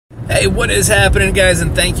Hey, what is happening, guys?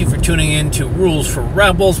 And thank you for tuning in to Rules for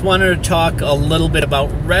Rebels. Wanted to talk a little bit about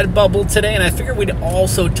Redbubble today, and I figured we'd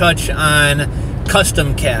also touch on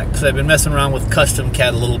CustomCat, because I've been messing around with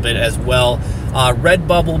CustomCat a little bit as well.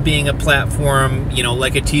 Redbubble being a platform, you know,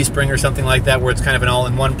 like a Teespring or something like that, where it's kind of an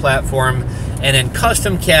all-in-one platform, and then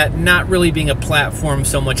CustomCat not really being a platform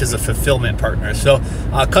so much as a fulfillment partner. So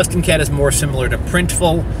CustomCat is more similar to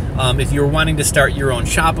Printful. If you're wanting to start your own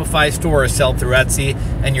Shopify store or sell through Etsy,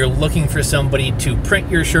 and you're looking for somebody to print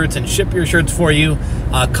your shirts and ship your shirts for you,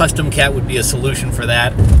 CustomCat would be a solution for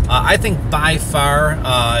that. I think by far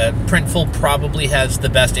Printful probably has the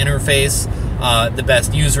best interface. The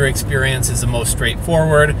best user experience, is the most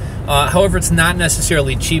straightforward. However, it's not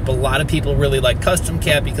necessarily cheap. A lot of people really like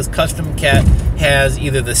CustomCat because CustomCat has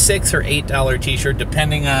either the $6 or $8 t-shirt,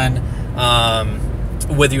 depending on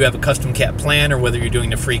whether you have a CustomCat plan or whether you're doing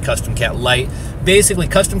the free CustomCat Lite. Basically,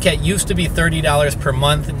 CustomCat used to be $30 per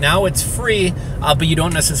month. Now it's free, but you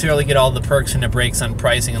don't necessarily get all the perks and the breaks on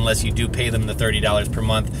pricing unless you do pay them the $30 per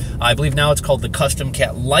month. I believe now it's called the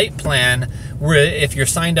CustomCat Lite plan, where if you're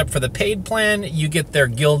signed up for the paid plan, you get their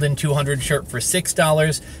Gildan 200 shirt for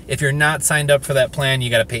 $6. If you're not signed up for that plan, you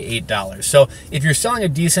got to pay $8. So if you're selling a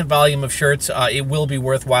decent volume of shirts, it will be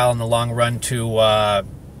worthwhile in the long run to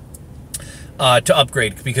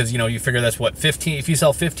upgrade, because, you know, you figure that's what, 15, if you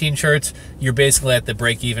sell 15 shirts, you're basically at the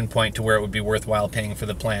break-even point to where it would be worthwhile paying for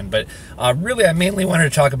the plan. But really, I mainly wanted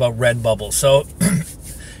to talk about Redbubble. So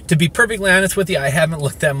to be perfectly honest with you, I haven't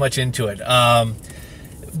looked that much into it.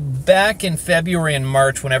 Back in February and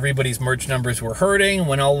March, when everybody's merch numbers were hurting,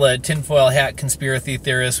 when all the tinfoil hat conspiracy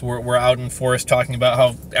theorists were out in force talking about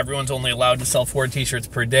how everyone's only allowed to sell 4 t-shirts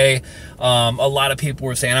per day, a lot of people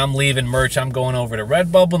were saying, I'm leaving merch, I'm going over to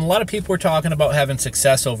Redbubble, and a lot of people were talking about having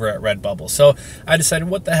success over at Redbubble. So I decided,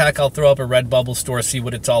 what the heck, I'll throw up a Redbubble store, see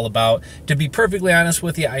what it's all about. To be perfectly honest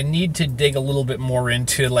with you, I need to dig a little bit more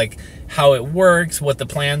into, like, how it works, what the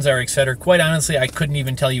plans are, etc. Quite honestly, I couldn't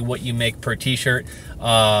even tell you what you make per t-shirt.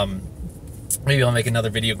 Maybe I'll make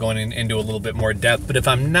another video going into a little bit more depth, but if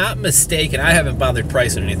I'm not mistaken, I haven't bothered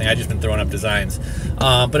pricing anything, I've just been throwing up designs.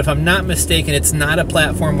 But if I'm not mistaken, it's not a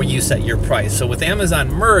platform where you set your price. So with Amazon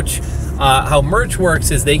merch, how merch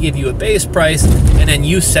works is they give you a base price, and then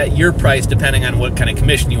you set your price depending on what kind of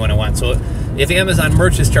commission you want. So if Amazon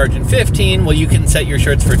merch is charging $15, well, you can set your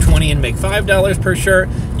shirts for $20 and make $5 per shirt.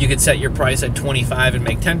 You could set your price at $25 and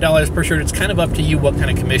make $10 per shirt. It's kind of up to you what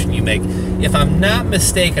kind of commission you make. If I'm not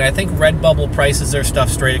mistaken, I think Redbubble prices their stuff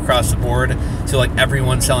straight across the board. So like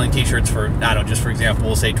everyone's selling t-shirts for, I don't know, just for example,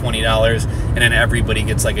 we'll say $20, and then everybody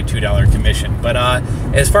gets like a $2 commission. But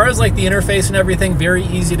as far as like the interface and everything, very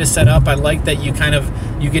easy to set up. I like that you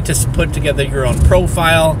get to put together your own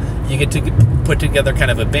profile. You get to put together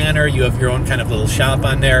kind of a banner. You have your own kind of little shop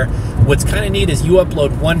on there. What's kind of neat is you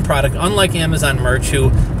upload one product, unlike Amazon merch, who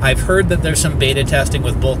I've heard that there's some beta testing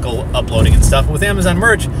with bulk uploading and stuff. With Amazon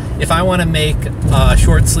merch, if I want to make a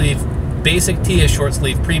short sleeve basic tee, a short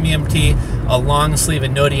sleeve premium tee, a long sleeve, a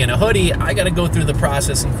nudie, and a hoodie, I got to go through the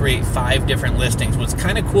process and create 5 different listings. What's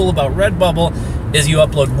kind of cool about Redbubble is you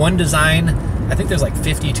upload one design. I think there's like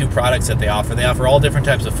 52 products that they offer. They offer all different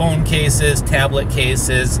types of phone cases, tablet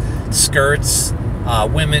cases, skirts,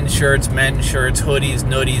 women's shirts, men's shirts, hoodies,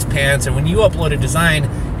 nudies, pants, and when you upload a design,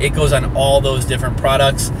 it goes on all those different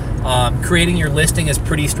products. Creating your listing is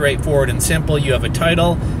pretty straightforward and simple. You have a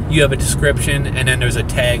title, you have a description, and then there's a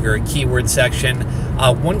tag or a keyword section.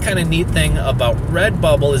 One kind of neat thing about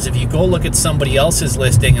Redbubble is if you go look at somebody else's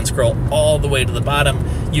listing and scroll all the way to the bottom,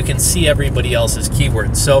 you can see everybody else's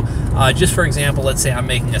keywords. So just for example, let's say I'm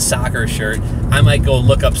making a soccer shirt. I might go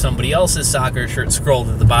look up somebody else's soccer shirt, scroll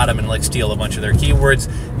to the bottom, and like steal a bunch of their keywords.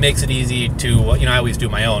 Makes it easy to, you know, I always do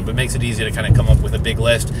my own, but makes it easy to kind of come up with a big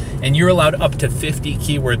list. And you're allowed up to 50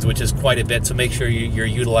 keywords, which is quite a bit, so make sure you're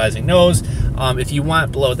utilizing those. If you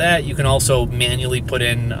want below that, you can also manually put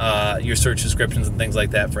in your search descriptions and things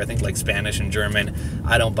like that for, I think, like Spanish and German.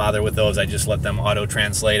 I don't bother with those. I just let them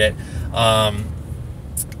auto-translate it.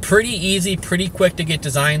 Pretty easy, pretty quick to get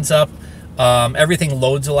designs up. Everything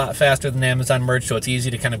loads a lot faster than Amazon merch, so it's easy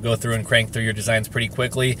to kind of go through and crank through your designs pretty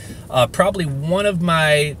quickly. Probably one of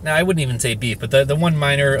my, I wouldn't even say beef, but the one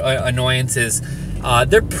minor annoyance is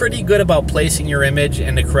they're pretty good about placing your image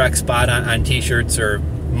in the correct spot on t-shirts or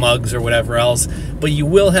mugs or whatever else, but you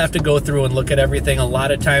will have to go through and look at everything. A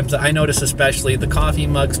lot of times, I notice especially the coffee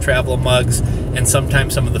mugs, travel mugs, and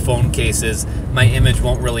sometimes some of the phone cases, my image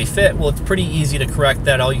won't really fit. Well, it's pretty easy to correct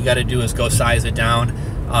that. All you got to do is go size it down,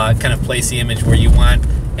 kind of place the image where you want,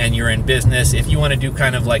 and you're in business. If you want to do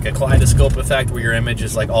kind of like a kaleidoscope effect where your image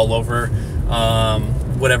is like all over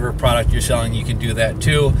whatever product you're selling, you can do that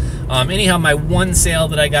too. Anyhow, my one sale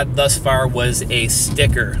that I got thus far was a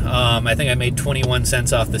sticker. I think I made 21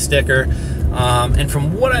 cents off the sticker. And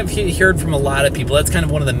from what I've heard from a lot of people, that's kind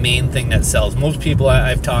of one of the main thing that sells. Most people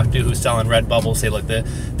I've talked to who sell on Redbubble say, look,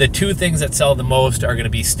 the two things that sell the most are going to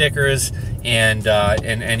be stickers and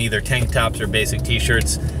either tank tops or basic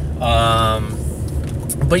t-shirts.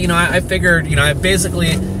 But you know, I figured, you know, I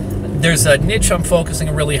basically, there's a niche I'm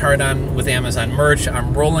focusing really hard on with Amazon merch.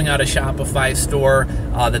 I'm rolling out a Shopify store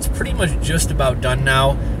that's pretty much just about done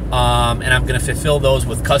now, and I'm going to fulfill those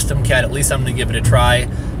with CustomCat. At least I'm going to give it a try.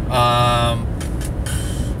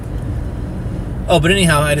 But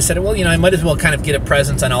anyhow, I decided, well, you know, I might as well kind of get a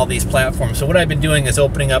presence on all these platforms. So what I've been doing is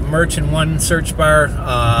opening up merch in one search bar.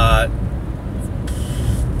 I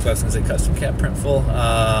was going to say CustomCat Printful,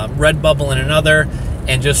 Redbubble in another,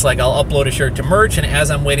 and just like I'll upload a shirt to merch, and as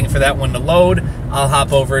I'm waiting for that one to load, I'll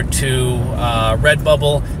hop over to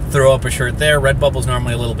Redbubble, throw up a shirt there. Redbubble's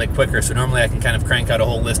normally a little bit quicker, so normally I can kind of crank out a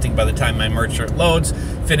whole listing by the time my merch shirt loads,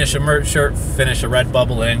 finish a merch shirt, finish a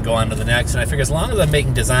Redbubble, and go on to the next. And I figure as long as I'm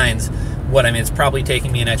making designs, it's probably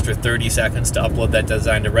taking me an extra 30 seconds to upload that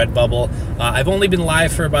design to Redbubble. I've only been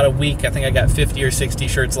live for about a week. I think I got 50 or 60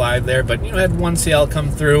 shirts live there, but you know, I had one sale come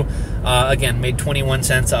through. Again, made 21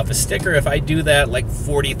 cents off a sticker. If I do that like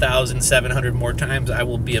 40,700 more times, I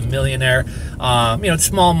will be a millionaire. You know, it's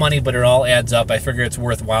small money, but it all adds up. I figure it's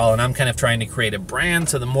worthwhile, and I'm kind of trying to create a brand,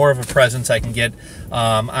 so the more of a presence I can get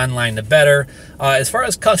online, the better. As far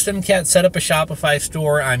as CustomCat, set up a Shopify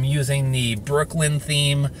store. I'm using the Brooklyn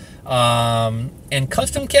theme. And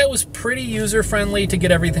CustomCat was pretty user-friendly to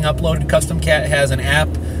get everything uploaded. CustomCat has an app.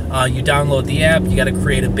 You download the app, you got to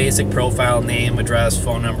create a basic profile, name, address,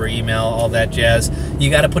 phone number, email, all that jazz.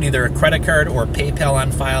 You got to put either a credit card or PayPal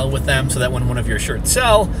on file with them, so that when one of your shirts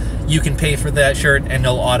sell, you can pay for that shirt and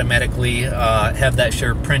they'll automatically have that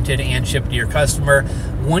shirt printed and shipped to your customer.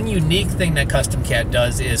 One unique thing that CustomCat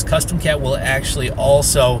does is CustomCat will actually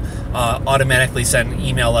also automatically send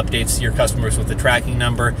email updates to your customers with the tracking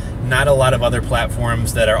number. Not a lot of other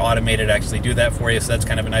platforms that are automated actually do that for you, so that's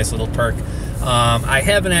kind of a nice little perk. I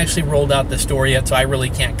haven't actually rolled out the store yet, so I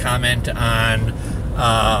really can't comment on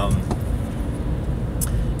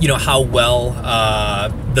you know, how well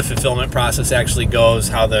the fulfillment process actually goes,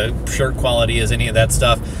 how the shirt quality is, any of that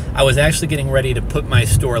stuff. I was actually getting ready to put my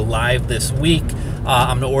store live this week.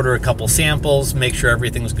 I'm going to order a couple samples, make sure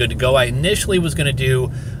everything's good to go. I initially was going to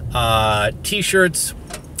do t-shirts,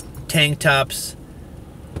 tank tops,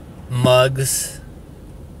 mugs,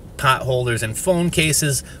 pot holders, and phone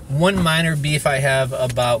cases. One minor beef I have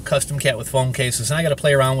about CustomCat with phone cases, and I got to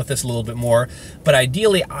play around with this a little bit more, but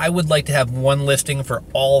ideally I would like to have one listing for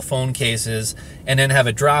all phone cases and then have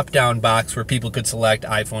a drop-down box where people could select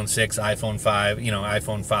iPhone 6, iPhone 5, you know,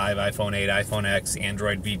 iPhone 5, iPhone 8, iPhone X,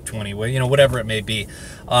 Android V20, you know, whatever it may be.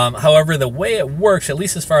 However, the way it works, at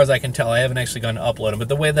least as far as I can tell, I haven't actually gone to upload them, but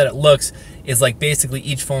the way that it looks is like basically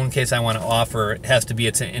each phone case I want to offer has to be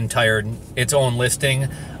its own listing,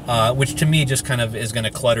 which to me just kind of is going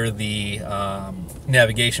to clutter the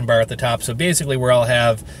navigation bar at the top. So basically where I'll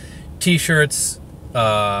have t-shirts,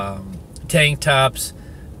 tank tops,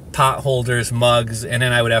 pot holders, mugs, and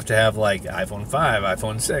then I would have to have like iPhone 5,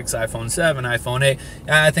 iPhone 6, iPhone 7, iPhone 8.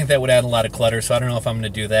 I think that would add a lot of clutter, so I don't know if I'm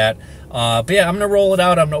going to do that. But yeah, I'm going to roll it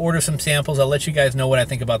out. I'm going to order some samples. I'll let you guys know what I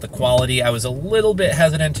think about the quality. I was a little bit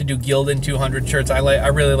hesitant to do Gildan 200 shirts. I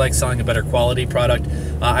really like selling a better quality product.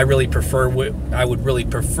 I would really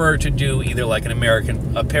prefer to do either like an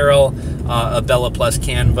American Apparel, a Bella Plus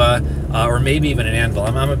Canva, or maybe even an Anvil.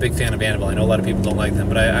 I'm a big fan of Anvil. I know a lot of people don't like them,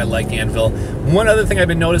 but I like Anvil. One other thing I've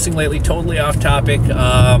been noticing lately, totally off topic,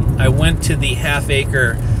 I went to the Half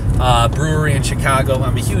Acre brewery in Chicago.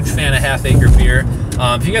 I'm a huge fan of Half Acre beer.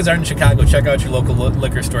 If you guys aren't in Chicago, check out your local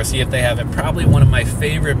liquor store, see if they have it. Probably one of my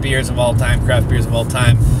favorite beers of all time, craft beers of all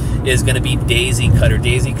time, is going to be Daisy Cutter.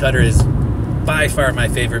 Daisy Cutter is by far my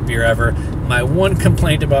favorite beer ever. My one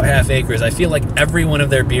complaint about Half Acre is I feel like every one of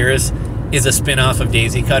their beers is a spin-off of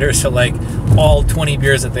Daisy Cutter. So like all 20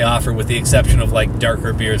 beers that they offer, with the exception of like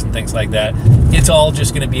darker beers and things like that, it's all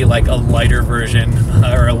just going to be like a lighter version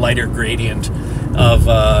or a lighter gradient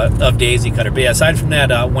of Daisy Cutter. But yeah, aside from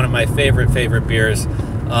that, one of my favorite beers.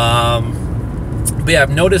 But yeah, I've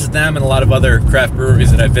noticed them and a lot of other craft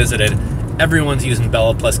breweries that I've visited, everyone's using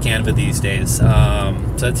Bella Plus Canva these days. So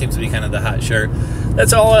that seems to be kind of the hot shirt.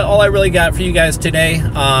 That's all I really got for you guys today.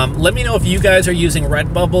 Let me know if you guys are using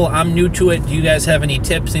Redbubble. I'm new to it. Do you guys have any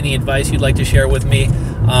tips, any advice you'd like to share with me?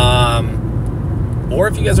 Or or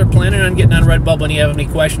if you guys are planning on getting on Redbubble and you have any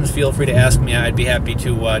questions, feel free to ask me. I'd be happy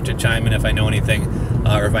to chime in if I know anything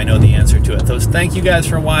or if I know the answer to it. So thank you guys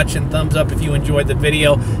for watching. Thumbs up if you enjoyed the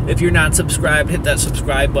video. If you're not subscribed, hit that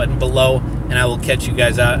subscribe button below, and I will catch you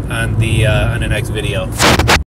guys out on the next video.